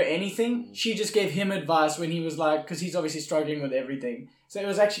her anything. She just gave him advice when he was like, because he's obviously struggling with everything. So it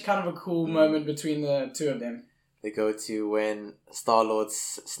was actually kind of a cool moment between the two of them. They go to when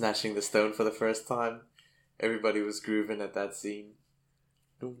Star-Lord's snatching the stone for the first time. Everybody was grooving at that scene.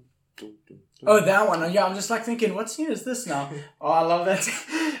 Doom. Oh, that one. Yeah, I'm just thinking, what scene is this now? Oh, I love that.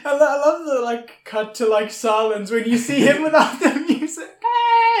 I love the cut to silence when you see him without the music.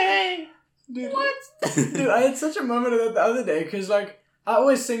 Hey! Dude, what? Dude, I had such a moment of that the other day because I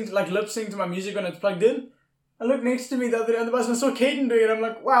always sing, lip sync to my music when it's plugged in. I looked next to me the other day on the bus and I saw Caden doing it. I'm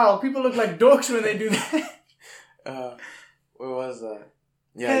like, wow, people look like dorks when they do that. Where was that?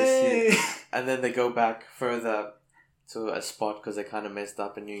 Yeah, hey! you see it. And then they go back further to a spot because they kind of messed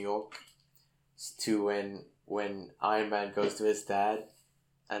up in New York, to when Iron Man goes to his dad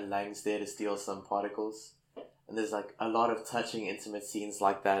and Lang's there to steal some particles, and there's a lot of touching intimate scenes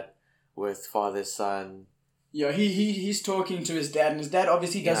like that with father son. Yeah, he's talking to his dad, and his dad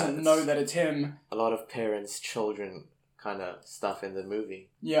obviously doesn't know that it's him. A lot of parents children kind of stuff in the movie.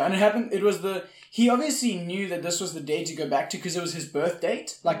 Yeah, and he obviously knew that this was the day to go back to because it was his birth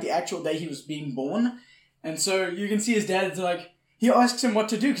date, the actual day he was being born. And so you can see his dad, he asks him what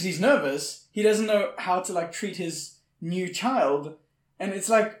to do because he's nervous. He doesn't know how to, treat his new child. And it's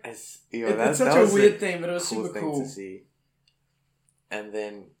it's such a weird thing, but it was super cool. To see. And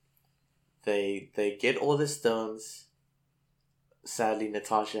then they get all the stones. Sadly,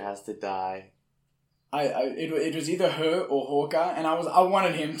 Natasha has to die. It was either her or Hawkeye, and I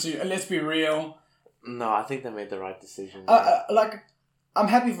wanted him to, and let's be real. No, I think they made the right decision. I'm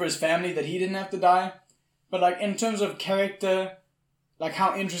happy for his family that he didn't have to die. But, in terms of character,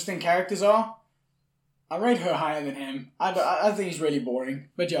 how interesting characters are, I rate her higher than him. I think he's really boring.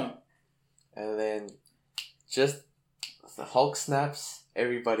 But, yeah. And then, just the Hulk snaps,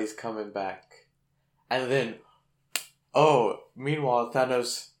 everybody's coming back. And then, meanwhile,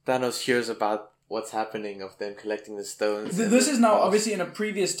 Thanos hears about what's happening of them collecting the stones. This is now, obviously, in a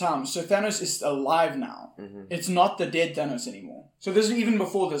previous time. So, Thanos is alive now. Mm-hmm. It's not the dead Thanos anymore. So, this is even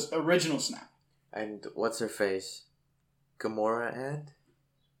before this original snap. And what's her face? Gamora and?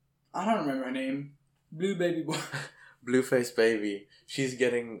 I don't remember her name. Blue baby boy. Blueface baby. She's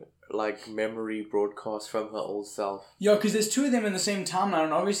getting memory broadcast from her old self. Yeah, because there's two of them in the same timeline,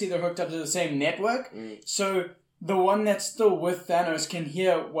 and obviously they're hooked up to the same network. So the one that's still with Thanos can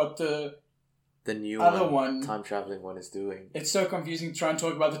hear what the new other one, time traveling one, is doing. It's so confusing to try and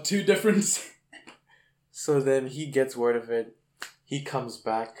talk about the two different. So then he gets word of it. He comes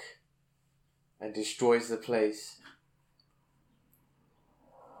back and destroys the place.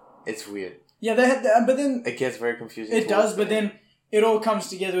 It's weird. Yeah, but then it gets very confusing. It does, but then it all comes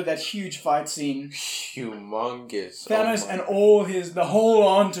together with that huge fight scene. Humongous. Thanos and the whole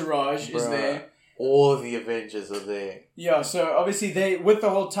entourage is there. All the Avengers are there. Yeah, so obviously they, with the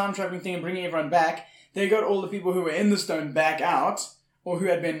whole time traveling thing and bringing everyone back, they got all the people who were in the stone back out, or who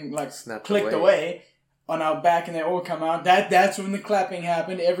had been clicked away, are now back, and they all come out. That's when the clapping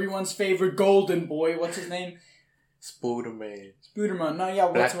happened. Everyone's favorite golden boy, what's his name? Spider-Man. No, yeah.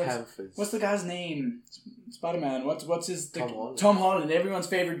 Black Panthers. What's the guy's name? Spider-Man. What's his? Tom Holland. Tom Holland, everyone's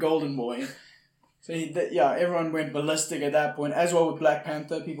favorite golden boy. So everyone went ballistic at that point. As well with Black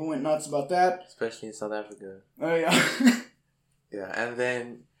Panther, people went nuts about that. Especially in South Africa. Oh yeah. Yeah, and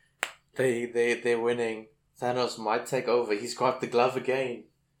then they're winning. Thanos might take over. He's got the glove again.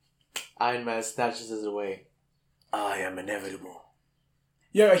 Iron Man snatches it away. I am inevitable.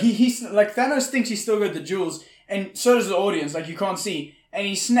 Yeah, he's Thanos thinks he's still got the jewels, and so does the audience. You can't see, and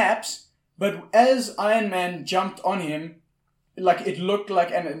he snaps. But as Iron Man jumped on him, it looked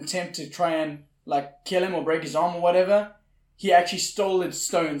like an attempt to try and kill him or break his arm or whatever. He actually stole its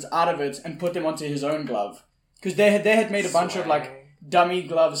stones out of it and put them onto his own glove, because they had made a bunch of dummy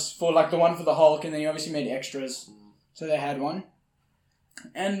gloves for the one for the Hulk, and then he obviously made extras, so they had one.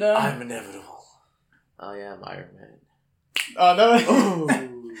 And I'm inevitable. I am Iron Man. oh, that was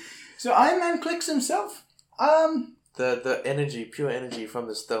Oh. so Iron Man clicks himself. The energy, pure energy from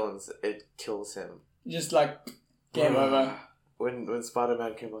the stones, it kills him. Just like game over, When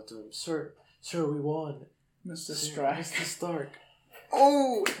Spider-Man came up to him, Sir, we won. Mr. Strike. Mr. Stark.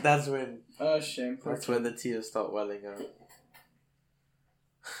 Oh, that's when Shame. that's when the tears start welling up.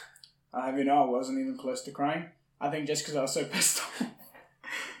 I have I wasn't even close to crying. I think just because I was so pissed off.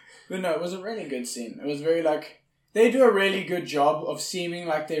 But no, it was a really good scene. It was very like they do a really good job of seeming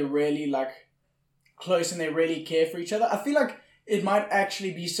like they're really like close and they really care for each other. I feel like it might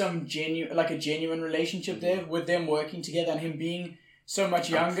actually be some genuine relationship there with them working together and him being so much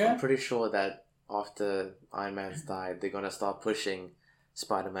younger. I'm pretty sure that after Iron Man's died, they're gonna start pushing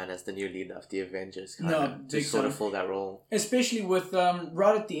Spider-Man as the new leader of the Avengers, to sort of fill that role. Especially with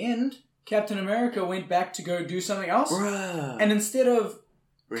right at the end, Captain America went back to go do something else, Bruh. and instead of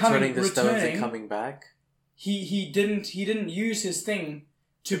returning the stones and coming back, he didn't use his thing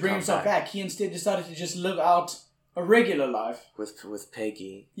to bring come himself back. back. He instead decided to just live out a regular life. with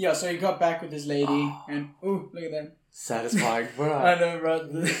Peggy. Yeah, so he got back with his lady, and ooh, look at them. Satisfying, bro. I know, bro.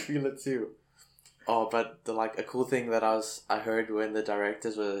 I feel it too. Oh, but a cool thing that I heard when the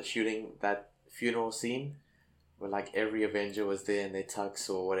directors were shooting that funeral scene, where every Avenger was there in their tux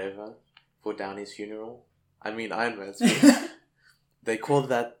or whatever for Downey's funeral. I mean Iron Man's funeral. They called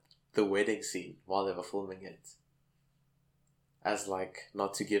that the wedding scene while they were filming it. As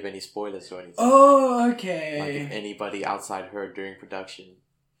not to give any spoilers or anything. Oh, okay. If anybody outside heard during production,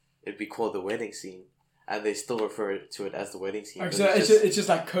 it'd be called the wedding scene. And they still refer to it as the wedding scene. So it's just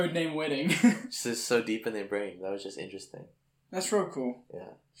like codename wedding. It's just so deep in their brain. That was just interesting. That's real cool.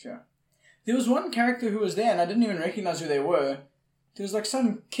 Yeah. Sure. There was one character who was there, and I didn't even recognize who they were. There was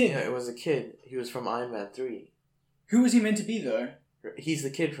some kid. Yeah, it was a kid. He was from Iron Man 3. Who was he meant to be, though? He's the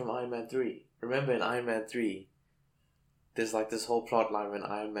kid from Iron Man 3. Remember in Iron Man 3, there's this whole plot line when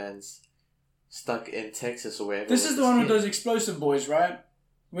Iron Man's stuck in Texas or wherever. This is the one with those explosive boys, right?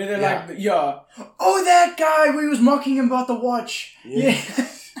 Where they're Yeah. yeah. Oh, that guy where he was mocking him about the watch. Yeah.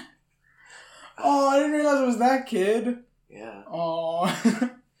 Oh, I didn't realize it was that kid. Yeah. Oh.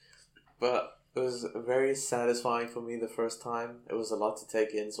 But it was very satisfying for me the first time. It was a lot to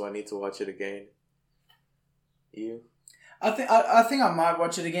take in, so I need to watch it again. You? I think I might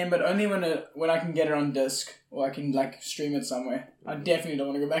watch it again, but only when I can get it on disc or I can stream it somewhere. I definitely don't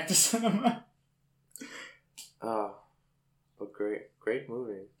want to go back to cinema. But great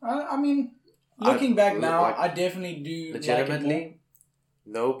movie. I mean, looking back now, like, I definitely do. Legitimately, like it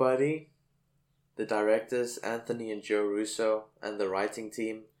nobody, the directors Anthony and Joe Russo and the writing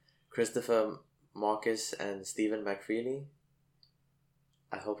team Christopher Marcus and Stephen McFeely.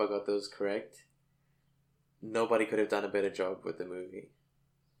 I hope I got those correct. Nobody could have done a better job with the movie.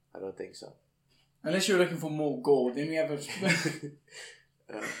 I don't think so. Unless you're looking for more gore, then we have a.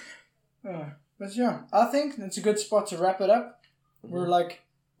 But yeah, I think it's a good spot to wrap it up. Mm-hmm. We're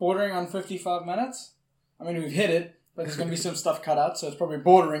bordering on 55 minutes. I mean, we've hit it, but there's going to be some stuff cut out, so it's probably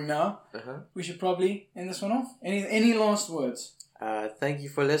bordering now. We should probably end this one off. Any last words? Thank you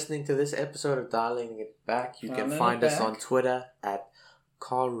for listening to this episode of Dialing It Back. You can find us on Twitter at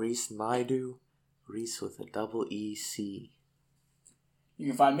Carl Reese Naidu, Reese with a double EC. You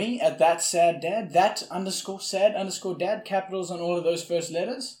can find me at That Sad Dad, that_sad_dad, capitals on all of those first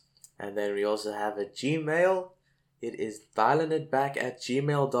letters. And then we also have a Gmail. It is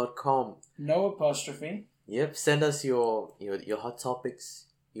dialingitback@gmail.com. No apostrophe. Yep, send us your hot topics,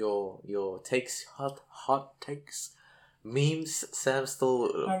 your takes, hot takes, memes. Sam's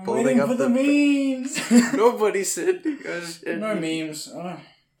still I'm building waiting up for the memes. Nobody sending us any. No memes.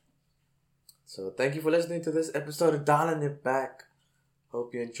 So thank you for listening to this episode of Dialing It Back.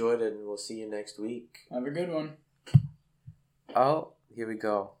 Hope you enjoyed it, and we'll see you next week. Have a good one. Oh, here we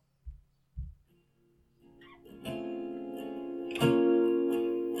go.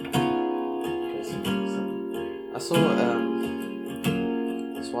 I saw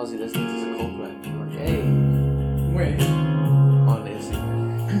Swazi listening to the Coldplay. I'm like, hey, Wait. on Instagram.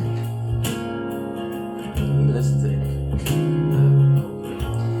 He listened to it.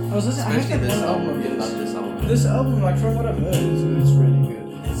 I was listening. I Especially have this that one album. album. You love this album. This album, from what I've heard, it's really good.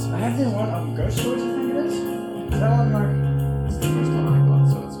 I have that one album, Ghost Stories, I think it is. Is that one It's the first one I got,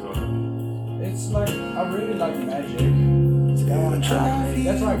 so it's good. It's I really like Magic. That one,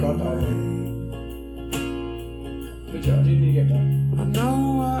 that's why I got the album. Good job, you need to get that. I know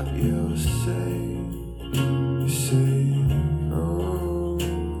what you say. You say, oh,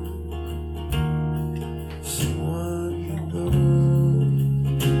 someone you know.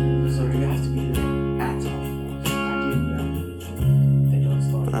 So you have to be there at all. I give you. They don't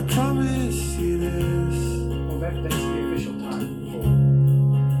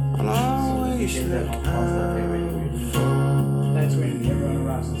in that whole concept.